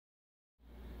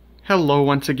Hello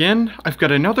once again. I've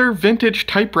got another vintage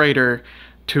typewriter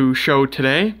to show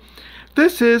today.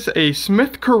 This is a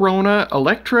Smith Corona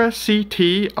Electra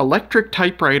C electric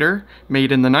typewriter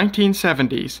made in the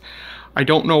 1970s. I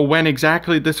don't know when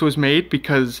exactly this was made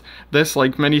because this,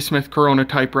 like many Smith Corona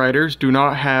typewriters, do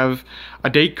not have a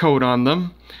date code on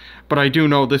them, but I do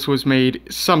know this was made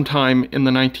sometime in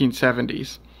the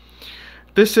 1970s.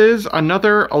 This is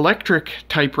another electric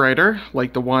typewriter,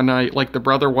 like the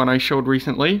brother one I showed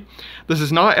recently. This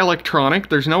is not electronic.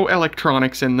 There's no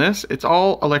electronics in this. It's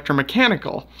all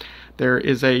electromechanical. There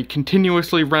is a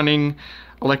continuously running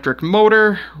electric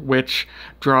motor, which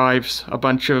drives a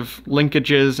bunch of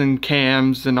linkages and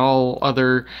cams and all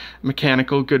other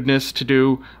mechanical goodness to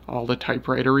do all the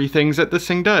typewriter-y things that this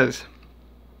thing does.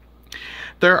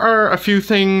 There are a few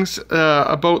things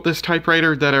about this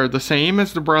typewriter that are the same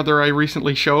as the brother I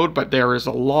recently showed, but there is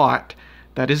a lot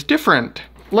that is different.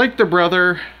 Like the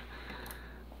brother,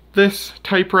 this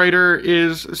typewriter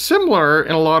is similar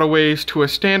in a lot of ways to a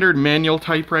standard manual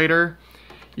typewriter.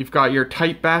 You've got your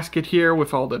type basket here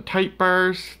with all the type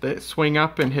bars that swing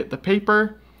up and hit the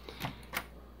paper.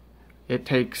 It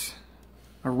takes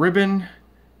a ribbon,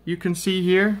 you can see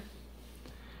here.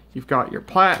 You've got your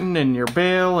platen and your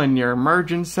bail and your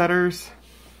margin setters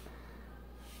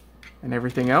and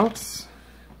everything else.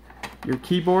 Your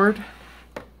keyboard.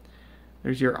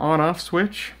 There's your on-off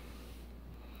switch.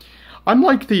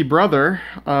 Unlike the brother,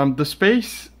 the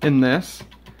space in this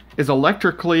is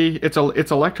it's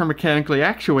electromechanically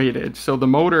actuated, so the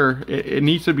motor, it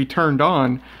needs to be turned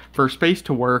on for space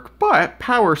to work, but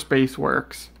power space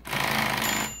works.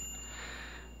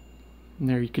 And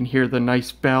there you can hear the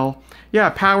nice bell. Yeah,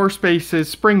 power space is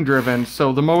spring driven,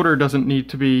 so the motor doesn't need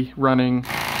to be running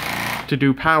to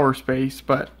do power space,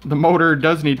 but the motor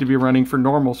does need to be running for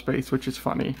normal space, which is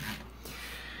funny.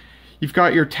 You've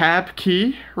got your tab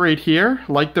key right here.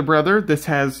 Like the brother, this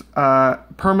has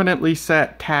permanently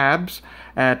set tabs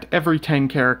at every 10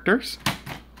 characters.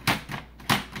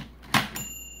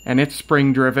 And it's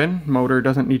spring driven, motor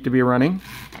doesn't need to be running.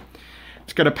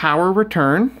 It's got a power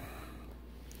return.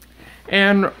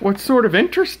 And what's sort of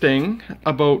interesting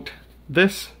about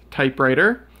this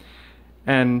typewriter,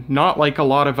 and not like a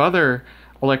lot of other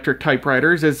electric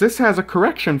typewriters, is this has a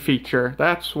correction feature.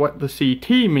 That's what the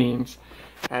CT means.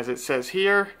 As it says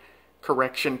here,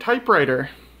 correction typewriter.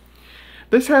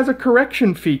 This has a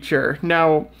correction feature.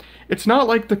 Now, it's not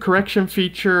like the correction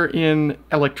feature in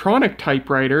electronic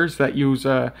typewriters that use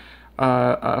a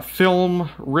film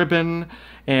ribbon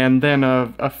and then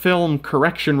a film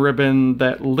correction ribbon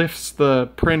that lifts the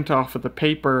print off of the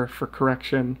paper for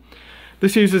correction.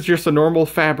 This uses just a normal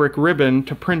fabric ribbon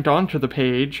to print onto the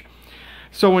page.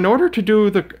 So in order to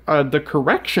do the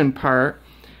correction part,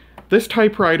 this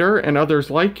typewriter and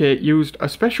others like it used a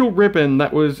special ribbon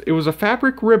it was a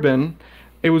fabric ribbon.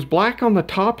 It was black on the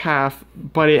top half,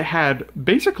 but it had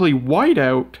basically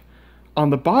whiteout on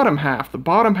the bottom half. The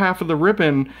bottom half of the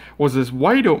ribbon was this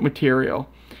whiteout material.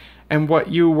 And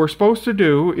what you were supposed to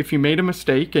do, if you made a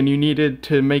mistake and you needed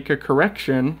to make a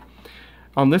correction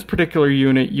on this particular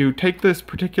unit, you take this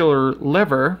particular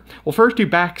lever. Well, first you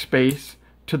backspace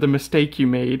to the mistake you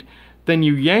made. Then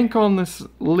you yank on this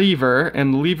lever,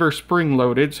 and the lever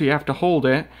spring-loaded, so you have to hold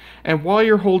it. And while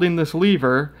you're holding this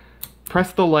lever,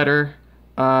 press the letter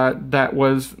that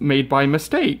was made by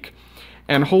mistake.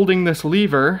 And holding this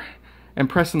lever and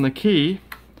pressing the key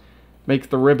makes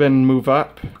the ribbon move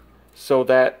up so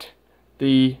that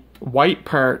the white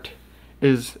part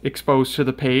is exposed to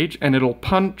the page, and it'll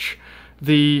punch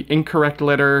the incorrect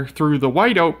letter through the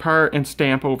whiteout part and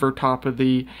stamp over top of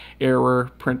the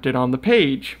error printed on the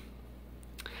page.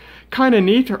 Kind of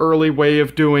neat early way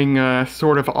of doing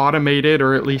sort of automated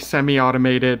or at least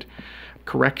semi-automated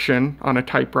correction on a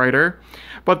typewriter.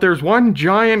 But there's one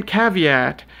giant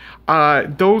caveat.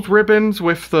 Those ribbons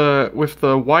with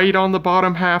the white on the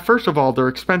bottom half, first of all, they're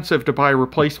expensive to buy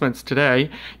replacements today.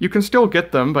 You can still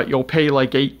get them, but you'll pay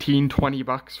like 18, 20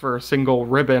 bucks for a single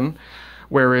ribbon,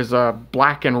 whereas a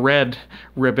black and red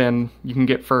ribbon you can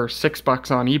get for 6 bucks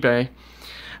on eBay.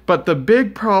 But the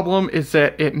big problem is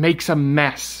that it makes a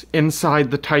mess inside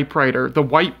the typewriter. The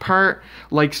white part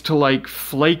likes to like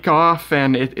flake off,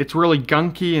 and it's really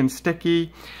gunky and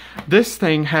sticky. This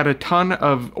thing had a ton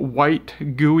of white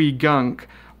gooey gunk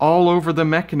all over the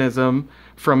mechanism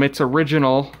from its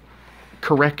original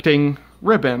correcting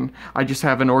ribbon. I just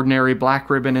have an ordinary black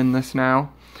ribbon in this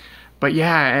now. But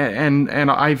yeah, and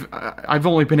I've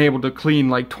only been able to clean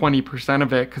like 20%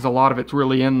 of it because a lot of it's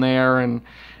really in there, and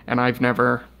I've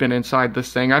never been inside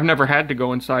this thing. I've never had to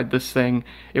go inside this thing.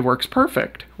 It works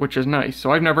perfect, which is nice.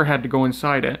 So I've never had to go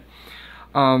inside it.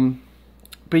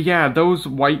 But yeah, those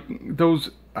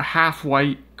half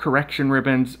white correction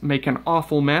ribbons make an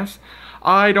awful mess.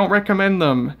 I don't recommend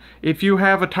them. If you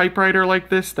have a typewriter like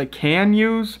this that can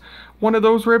use one of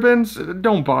those ribbons,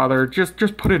 don't bother. Just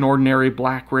put an ordinary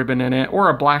black ribbon in it, or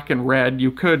a black and red.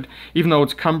 You could, even though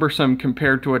it's cumbersome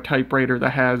compared to a typewriter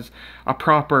that has a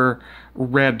proper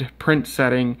red print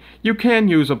setting, you can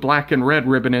use a black and red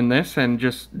ribbon in this and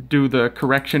just do the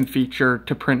correction feature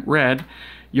to print red.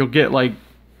 You'll get like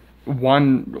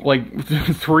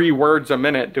 3 words a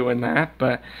minute doing that,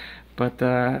 but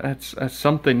that's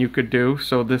something you could do,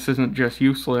 so this isn't just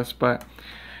useless. But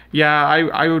yeah,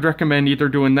 I would recommend either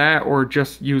doing that or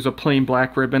just use a plain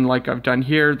black ribbon like I've done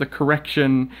here. The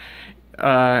correction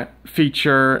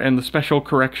feature and the special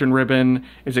correction ribbon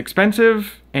is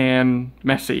expensive and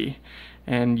messy.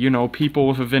 And, you know, people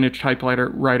with a vintage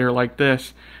typewriter like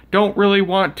this don't really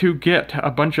want to get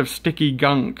a bunch of sticky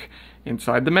gunk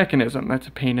inside the mechanism. That's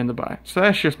a pain in the butt. So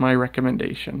that's just my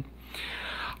recommendation.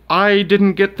 I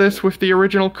didn't get this with the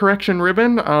original correction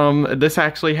ribbon. This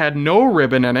actually had no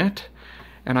ribbon in it,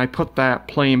 and I put that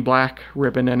plain black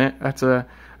ribbon in it. That's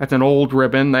an old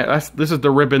ribbon. This is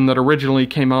the ribbon that originally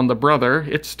came on the Brother.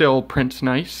 It still prints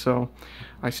nice, so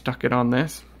I stuck it on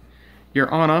this. Your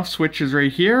on-off switch is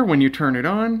right here. When you turn it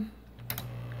on,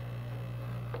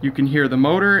 you can hear the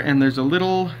motor, and there's a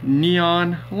little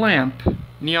neon lamp,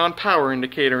 neon power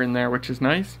indicator in there, which is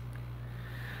nice.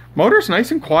 Motor's nice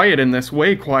and quiet in this,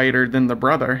 way quieter than the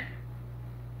Brother.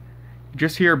 You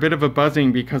just hear a bit of a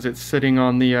buzzing because it's sitting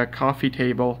on the coffee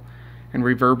table and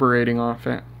reverberating off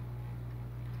it.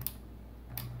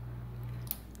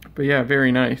 But yeah,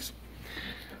 very nice.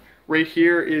 Right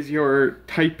here is your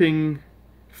typing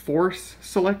force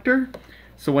selector.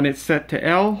 So when it's set to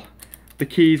L, the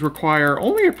keys require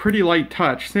only a pretty light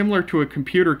touch, similar to a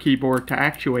computer keyboard, to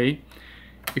actuate.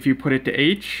 If you put it to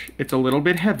H, it's a little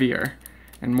bit heavier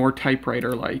and more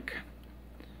typewriter-like.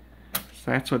 So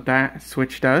that's what that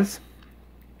switch does.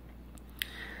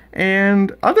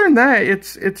 And other than that,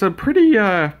 it's a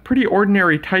pretty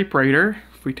ordinary typewriter.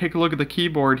 If we take a look at the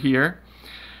keyboard here,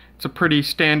 it's a pretty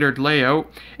standard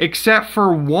layout, except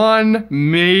for one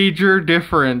major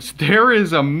difference. There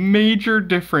is a major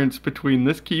difference between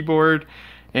this keyboard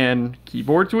and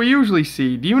keyboards we usually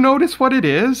see. Do you notice what it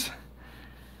is?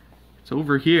 It's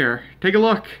over here. Take a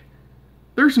look.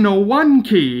 There's no 1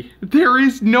 key. There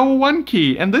is no 1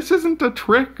 key. And this isn't a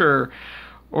trick or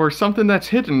something that's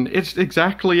hidden. It's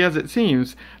exactly as it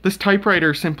seems. This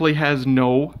typewriter simply has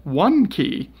no 1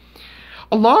 key.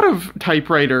 A lot of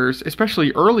typewriters,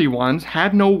 especially early ones,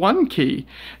 had no 1 key.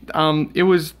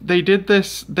 They did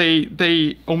this,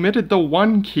 they omitted the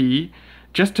 1 key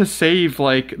just to save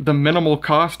like the minimal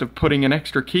cost of putting an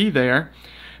extra key there,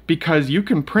 because you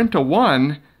can print a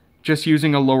 1 just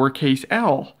using a lowercase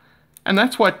l. And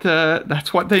that's what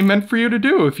they meant for you to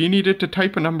do. If you needed to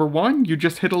type a number 1, you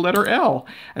just hit a letter L,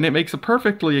 and it makes a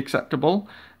perfectly acceptable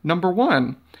number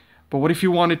 1. But what if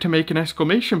you wanted to make an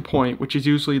exclamation point, which is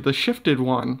usually the shifted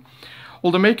one?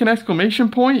 Well, to make an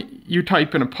exclamation point, you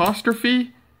type an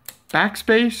apostrophe,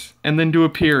 backspace, and then do a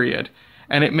period.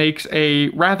 And it makes a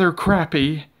rather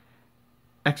crappy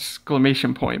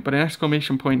exclamation point, but an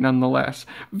exclamation point nonetheless.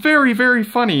 Very, very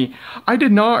funny. I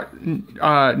did not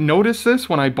notice this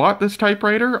when I bought this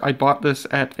typewriter. I bought this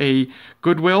at a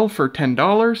Goodwill for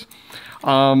 $10.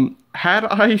 Had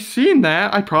I seen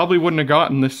that, I probably wouldn't have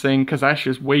gotten this thing, because that's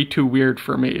just way too weird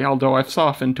for me, although I've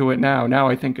softened to it now. Now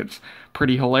I think it's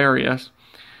pretty hilarious.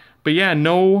 But yeah,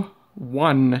 no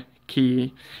 1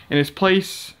 key. In its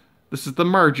place, this is the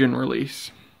margin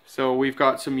release. So we've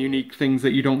got some unique things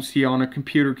that you don't see on a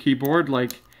computer keyboard,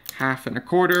 like 1/2 and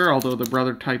 1/4, although the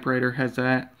Brother typewriter has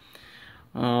that.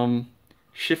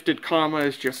 Shifted comma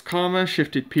is just comma,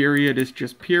 shifted period is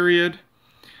just period.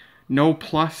 No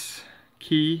plus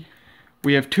key.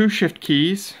 We have 2 shift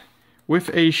keys with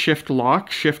a shift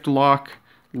lock. Shift lock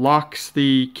locks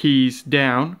the keys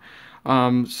down,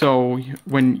 so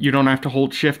when you don't have to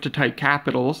hold shift to type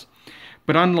capitals.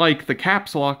 But unlike the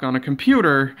caps lock on a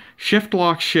computer, shift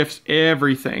lock shifts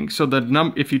everything. So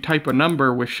if you type a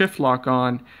number with shift lock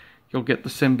on, you'll get the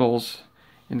symbols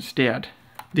instead.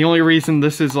 The only reason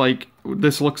this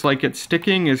looks like it's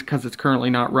sticking is because it's currently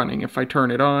not running. If I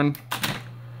turn it on,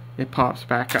 it pops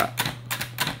back up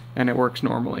and it works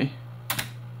normally.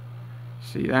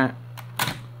 See that?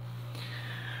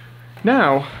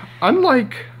 Now,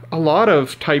 unlike a lot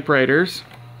of typewriters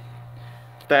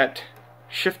that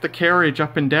shift the carriage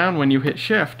up and down when you hit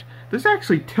shift, this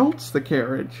actually tilts the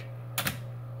carriage.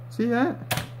 See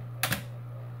that?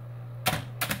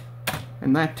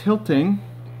 And that tilting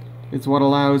is what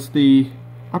allows the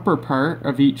upper part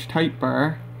of each type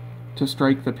bar to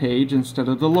strike the page instead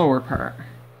of the lower part.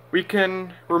 We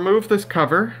can remove this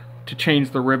cover to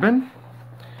change the ribbon.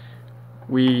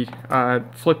 We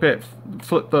flip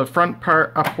the front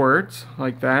part upwards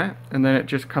like that, and then it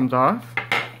just comes off.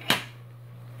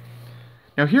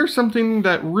 Now here's something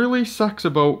that really sucks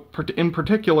about, in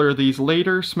particular, these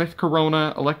later Smith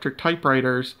Corona electric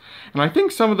typewriters, and I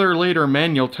think some of their later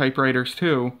manual typewriters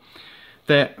too,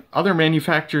 that other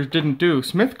manufacturers didn't do.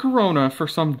 Smith Corona, for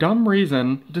some dumb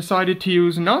reason, decided to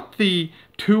use not the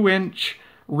 2-inch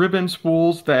ribbon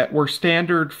spools that were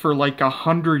standard for like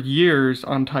 100 years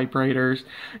on typewriters.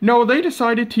 No, they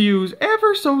decided to use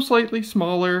ever so slightly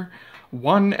smaller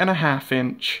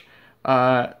 1.5-inch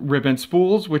ribbon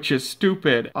spools, which is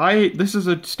stupid. This is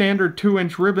a standard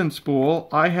 2-inch ribbon spool.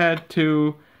 I had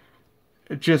to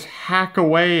just hack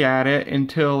away at it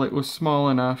until it was small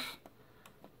enough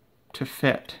to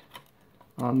fit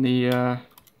on the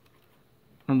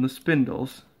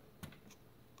spindles.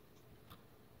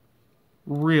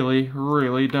 Really,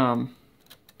 really dumb.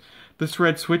 This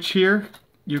red switch here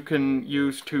you can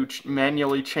use to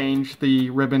manually change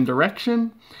the ribbon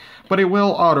direction, but it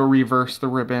will auto-reverse the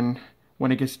ribbon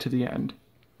when it gets to the end.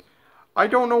 I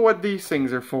don't know what these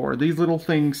things are for, these little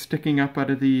things sticking up out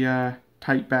of the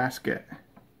tight basket.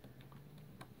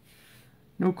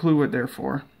 No clue what they're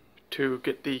for. To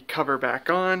get the cover back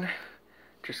on,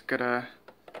 just gotta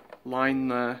line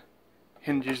the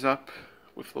hinges up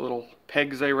with the little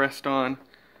pegs they rest on,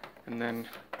 and then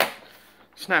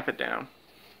snap it down.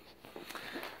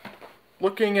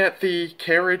 Looking at the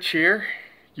carriage here,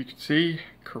 you can see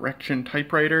correction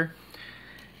typewriter.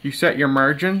 You set your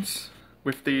margins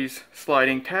with these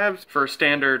sliding tabs. For a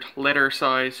standard letter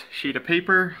size sheet of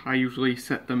paper, I usually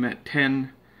set them at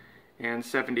 10 and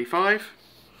 75.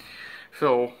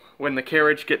 So when the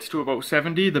carriage gets to about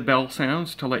 70, the bell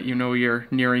sounds to let you know you're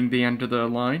nearing the end of the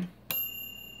line.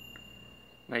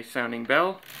 Nice sounding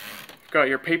bell. You've got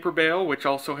your paper bail, which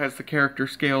also has the character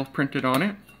scale printed on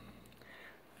it.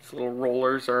 These little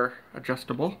rollers are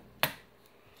adjustable.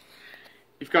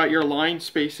 You've got your line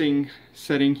spacing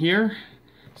setting here.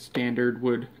 Standard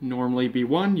would normally be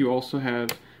 1. You also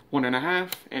have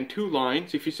 1.5 and 2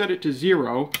 lines. If you set it to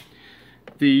 0,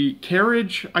 the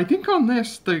carriage, I think on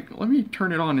this, let me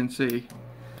turn it on and see.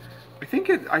 I think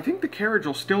the carriage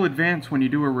will still advance when you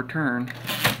do a return.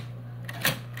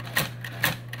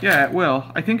 Yeah, it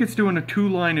will. I think it's doing a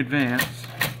 2-line advance.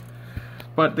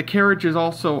 But the carriage is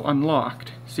also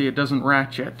unlocked. See, it doesn't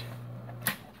ratchet.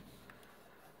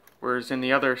 Whereas in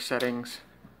the other settings,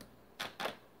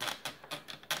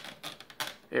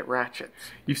 it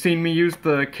ratchets. You've seen me use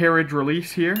the carriage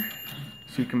release here,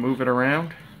 so you can move it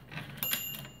around.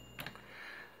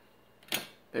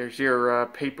 There's your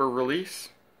paper release.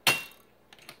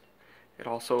 It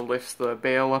also lifts the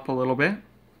bail up a little bit.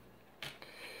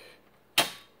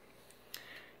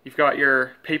 You've got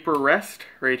your paper rest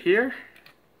right here.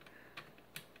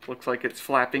 Looks like it's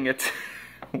flapping its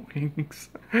wings.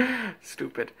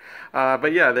 Stupid.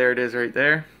 But yeah, there it is right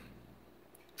there.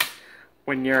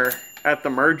 When you're at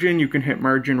the margin, you can hit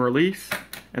margin release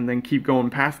and then keep going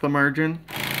past the margin.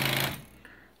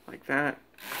 Like that.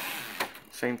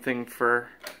 Same thing for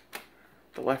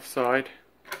the left side.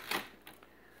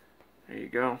 There you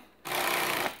go.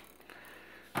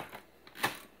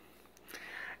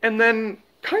 And then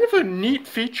kind of a neat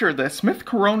feature that Smith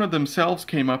Corona themselves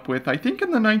came up with, I think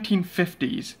in the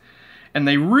 1950s, and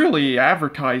they really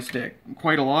advertised it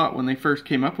quite a lot when they first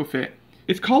came up with it.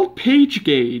 It's called page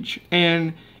gauge,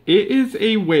 and it is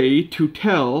a way to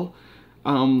tell,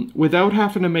 without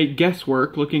having to make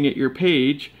guesswork looking at your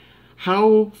page,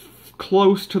 how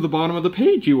close to the bottom of the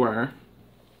page you are.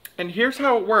 And here's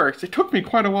how it works. It took me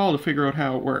quite a while to figure out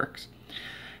how it works.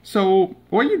 So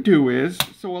what you do is,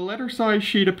 so a letter size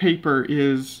sheet of paper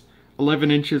is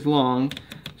 11 inches long.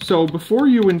 So before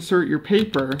you insert your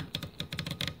paper,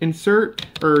 insert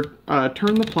or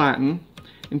turn the platen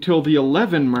until the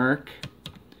 11 mark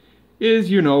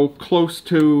is, you know, close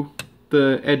to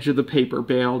the edge of the paper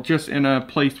bail, just in a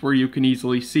place where you can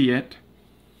easily see it.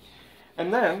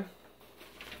 And then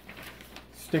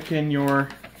stick in your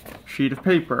sheet of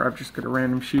paper. I've just got a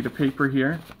random sheet of paper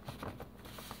here.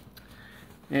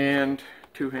 And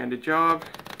two-handed job,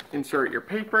 insert your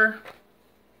paper.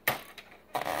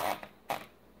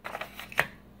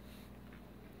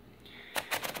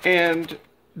 And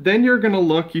then you're going to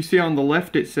look, you see on the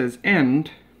left it says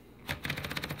end,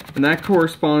 and that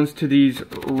corresponds to these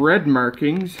red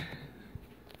markings.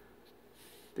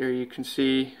 There you can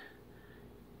see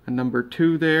a number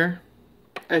 2 there.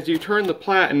 As you turn the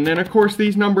platen, then of course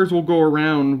these numbers will go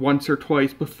around once or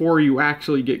twice before you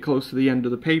actually get close to the end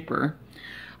of the paper.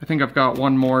 I think I've got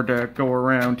one more to go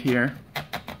around here.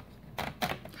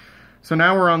 So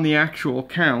now we're on the actual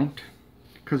count,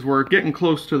 because we're getting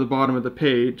close to the bottom of the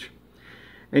page.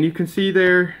 And you can see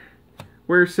there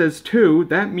where it says 2,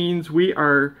 that means we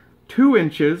are 2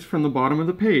 inches from the bottom of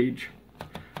the page.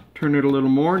 Turn it a little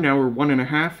more, now we're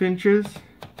 1.5 inches.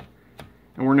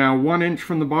 And we're now 1 inch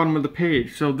from the bottom of the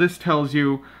page. So this tells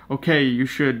you, okay, you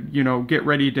should, you know, get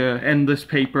ready to end this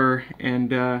paper and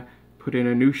put in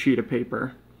a new sheet of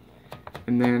paper.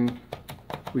 And then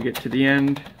we get to the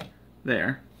end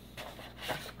there.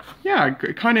 Yeah,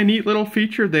 kind of neat little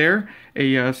feature there.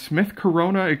 A Smith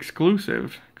Corona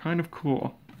exclusive. Kind of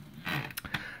cool.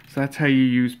 So that's how you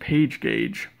use page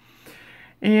gauge.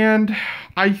 And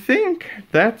I think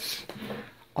that's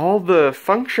all the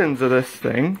functions of this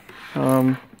thing.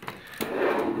 We'll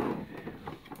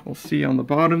see on the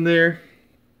bottom there.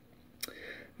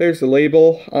 There's the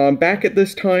label. Back at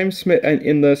this time, Smith,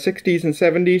 in the 60s and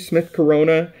 70s, Smith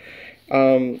Corona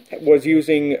was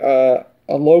using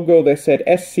a logo that said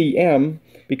SCM,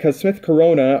 because Smith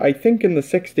Corona, I think in the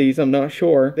 60s, I'm not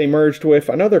sure, they merged with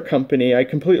another company. I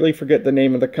completely forget the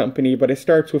name of the company, but it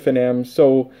starts with an M.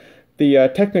 So the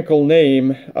technical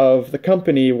name of the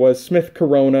company was Smith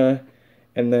Corona,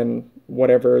 and then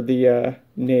whatever the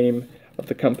name of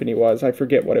the company was. I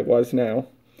forget what it was now.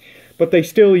 But they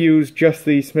still use just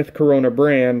the Smith Corona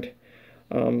brand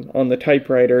on the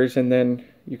typewriters, and then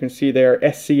you can see there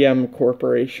SCM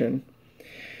Corporation.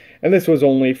 And this was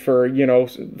only for, you know,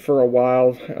 for a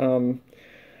while.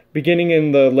 Beginning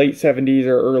in the late 70s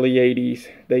or early 80s,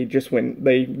 they just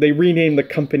they renamed the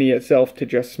company itself to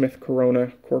just Smith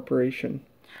Corona Corporation.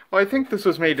 Well, I think this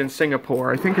was made in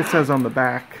Singapore. I think it says on the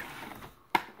back.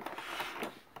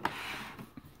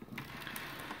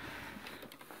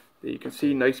 You can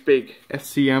see nice big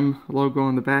SCM logo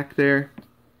on the back there.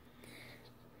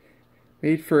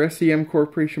 Made for SCM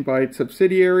Corporation by its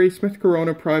subsidiary, Smith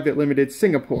Corona Private Limited,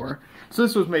 Singapore. So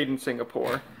this was made in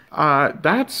Singapore.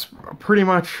 That's pretty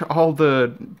much all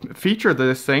the feature of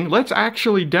this thing. Let's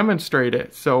actually demonstrate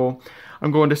it. So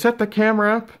I'm going to set the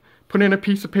camera up, put in a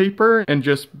piece of paper, and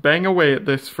just bang away at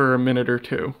this for a minute or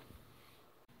two.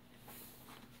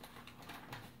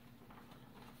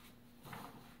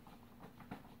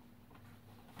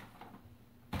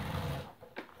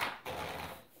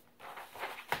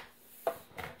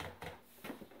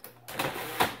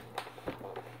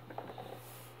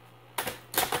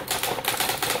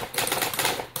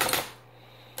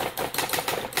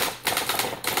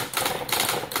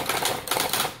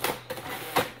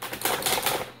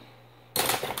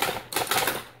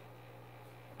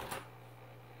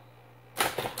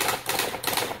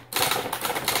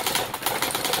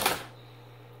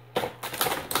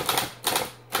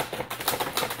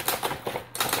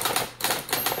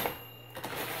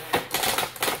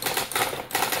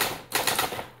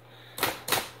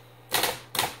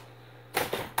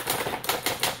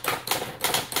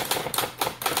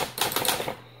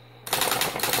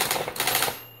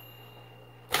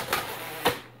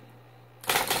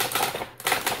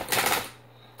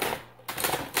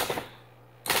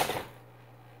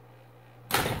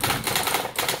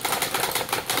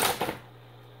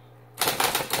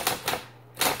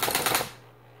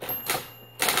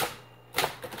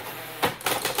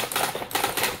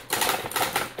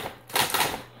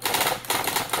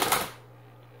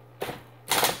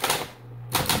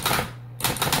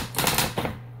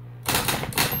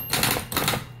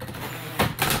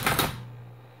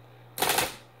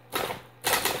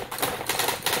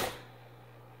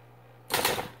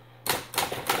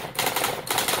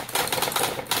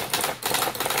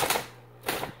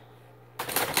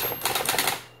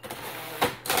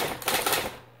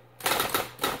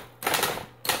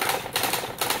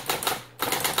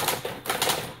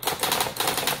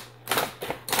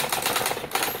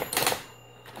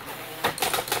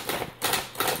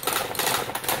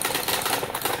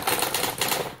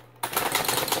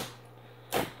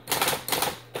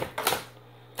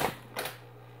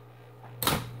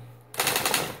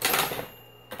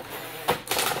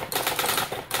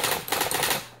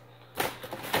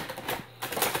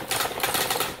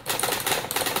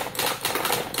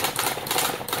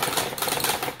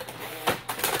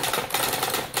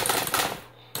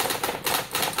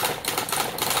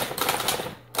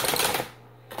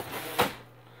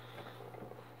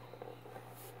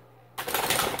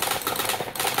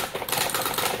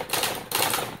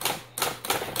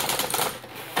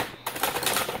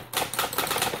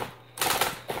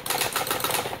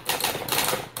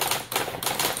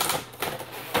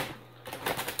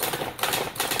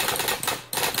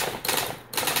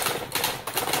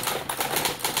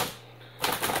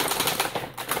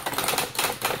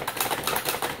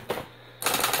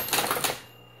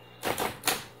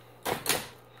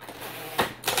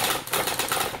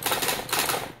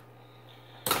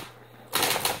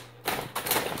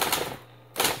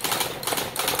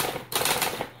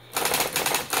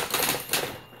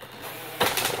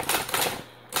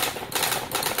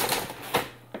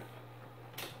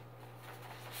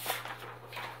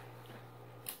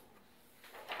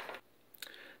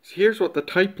 So here's what the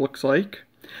type looks like.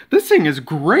 This thing is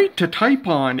great to type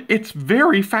on. It's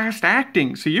very fast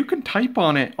acting, so you can type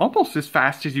on it almost as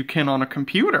fast as you can on a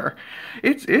computer.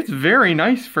 It's very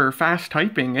nice for fast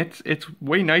typing. It's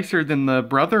way nicer than the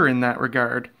Brother in that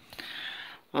regard.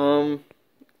 And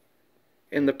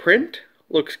the print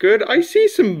looks good. I see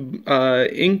some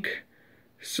ink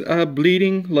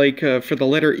bleeding, like for the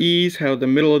letter E's, how the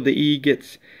middle of the E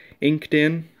gets inked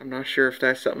in. I'm not sure if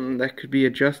that's something that could be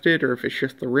adjusted or if it's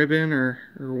just the ribbon or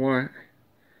what.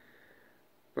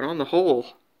 But on the whole,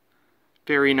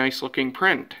 very nice looking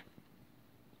print.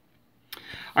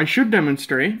 I should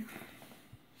demonstrate.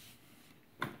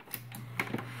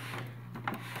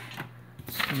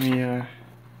 Let me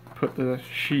put the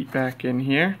sheet back in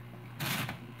here.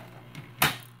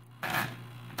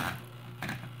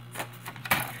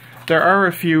 There are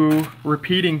a few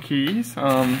repeating keys.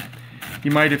 You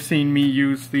might have seen me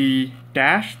use the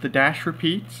dash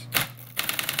repeats.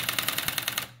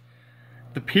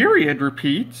 The period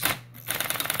repeats,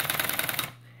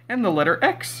 and the letter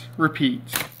X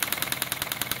repeats.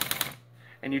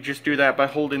 And you just do that by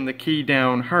holding the key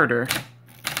down harder.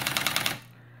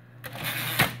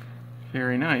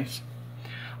 Very nice.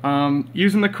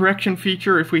 Using the correction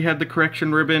feature, if we had the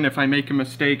correction ribbon, if I make a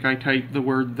mistake, I type the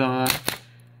word "the"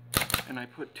 and I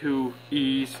put 2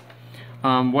 E's.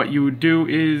 What you would do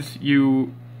is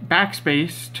you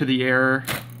backspace to the error.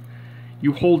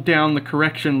 You hold down the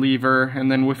correction lever,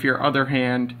 and then with your other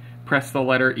hand, press the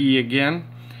letter E again,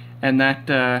 and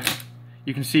that,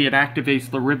 you can see it activates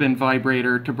the ribbon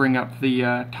vibrator to bring up the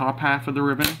top half of the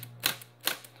ribbon,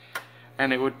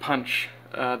 and it would punch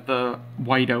the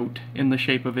white out in the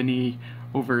shape of an E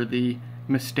over the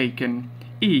mistaken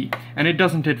E, and it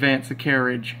doesn't advance the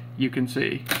carriage, you can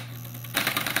see.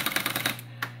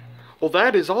 Well,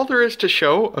 that is all there is to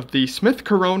show of the Smith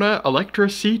Corona Electra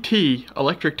CT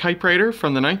electric typewriter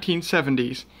from the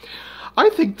 1970s. I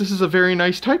think this is a very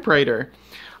nice typewriter.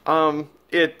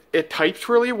 It types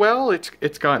really well,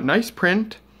 it's got nice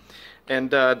print,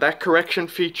 and that correction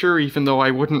feature, even though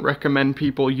I wouldn't recommend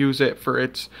people use it for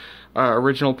its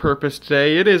original purpose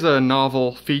today, it is a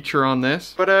novel feature on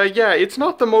this. But yeah, it's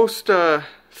not the most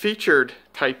featured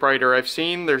typewriter I've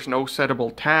seen. There's no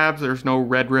settable tabs, there's no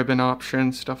red ribbon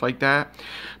options, stuff like that.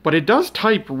 But it does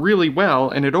type really well,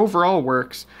 and it overall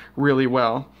works really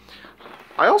well.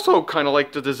 I also kind of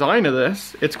like the design of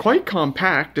this. It's quite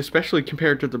compact, especially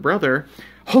compared to the Brother.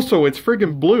 Also, it's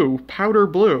friggin' blue, powder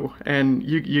blue, and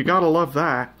you gotta love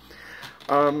that.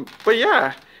 But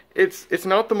yeah, it's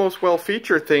not the most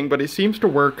well-featured thing, but it seems to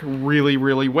work really,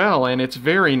 really well, and it's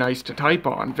very nice to type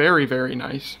on. Very, very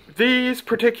nice. These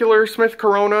particular Smith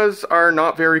Coronas are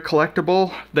not very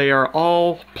collectible. They are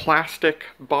all plastic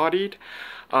bodied,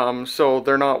 so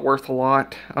they're not worth a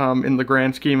lot in the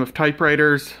grand scheme of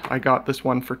typewriters. I got this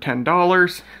one for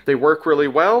 $10. They work really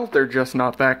well, they're just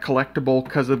not that collectible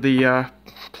because of the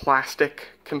plastic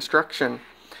construction.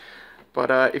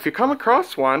 But if you come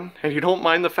across one, and you don't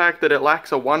mind the fact that it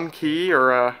lacks a 1 key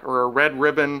or a red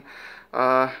ribbon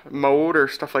mode or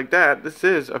stuff like that, this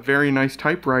is a very nice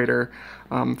typewriter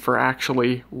for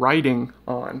actually writing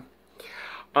on.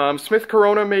 Smith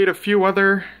Corona made a few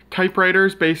other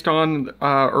typewriters based on,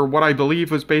 or what I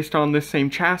believe was based on this same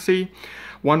chassis.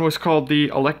 One was called the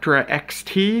Electra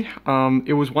XT.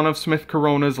 It was one of Smith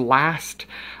Corona's last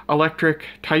electric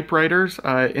typewriters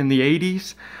in the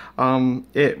 80s.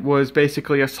 It was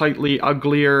basically a slightly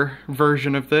uglier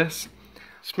version of this.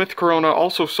 Smith Corona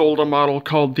also sold a model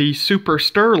called the Super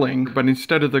Sterling, but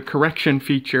instead of the correction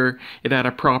feature, it had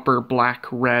a proper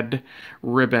black-red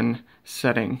ribbon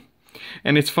setting.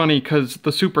 And it's funny because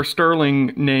the Super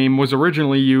Sterling name was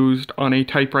originally used on a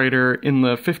typewriter in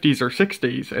the 50s or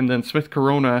 60s, and then Smith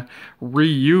Corona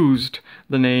reused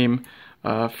the name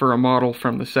for a model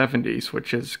from the 70s,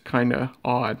 which is kind of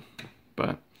odd.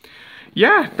 But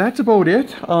yeah, that's about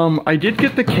it. I did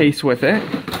get the case with it.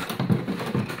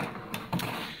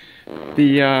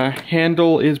 The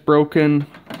handle is broken,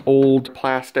 old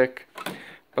plastic,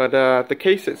 but the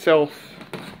case itself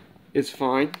is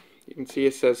fine. You can see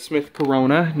it says Smith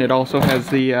Corona, and it also has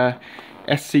the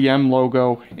SCM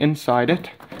logo inside it.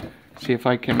 See if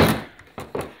I can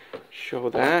show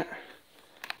that.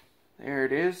 There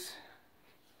it is.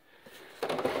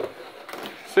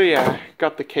 So yeah,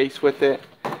 got the case with it.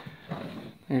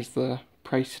 There's the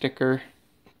price sticker.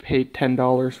 Paid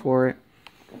 $10 for it.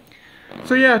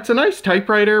 So yeah, it's a nice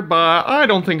typewriter, but I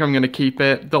don't think I'm going to keep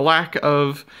it. The lack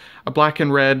of a black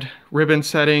and red ribbon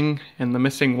setting and the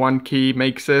missing 1 key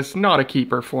makes this not a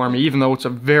keeper for me, even though it's a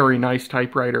very nice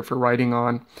typewriter for writing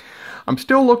on. I'm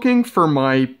still looking for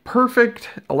my perfect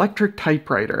electric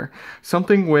typewriter.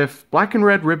 Something with black and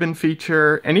red ribbon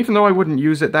feature, and even though I wouldn't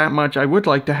use it that much, I would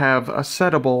like to have a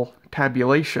settable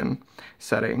tabulation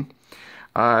setting.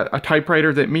 A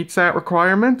typewriter that meets that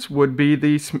requirement would be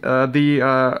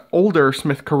the older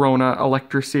Smith Corona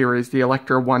Electra series, the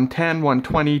Electra 110,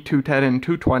 120, 210, and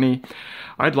 220.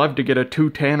 I'd love to get a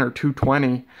 210 or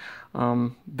 220.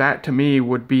 That to me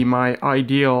would be my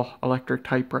ideal electric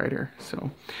typewriter.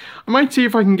 So I might see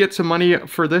if I can get some money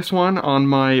for this one on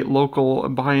my local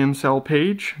buy and sell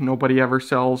page. Nobody ever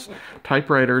sells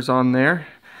typewriters on there.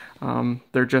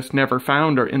 They're just never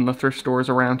found or in the thrift stores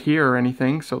around here or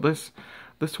anything. So this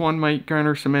one might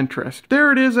garner some interest.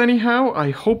 There it is anyhow. I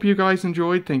hope you guys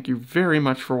enjoyed. Thank you very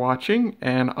much for watching,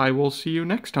 and I will see you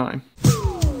next time.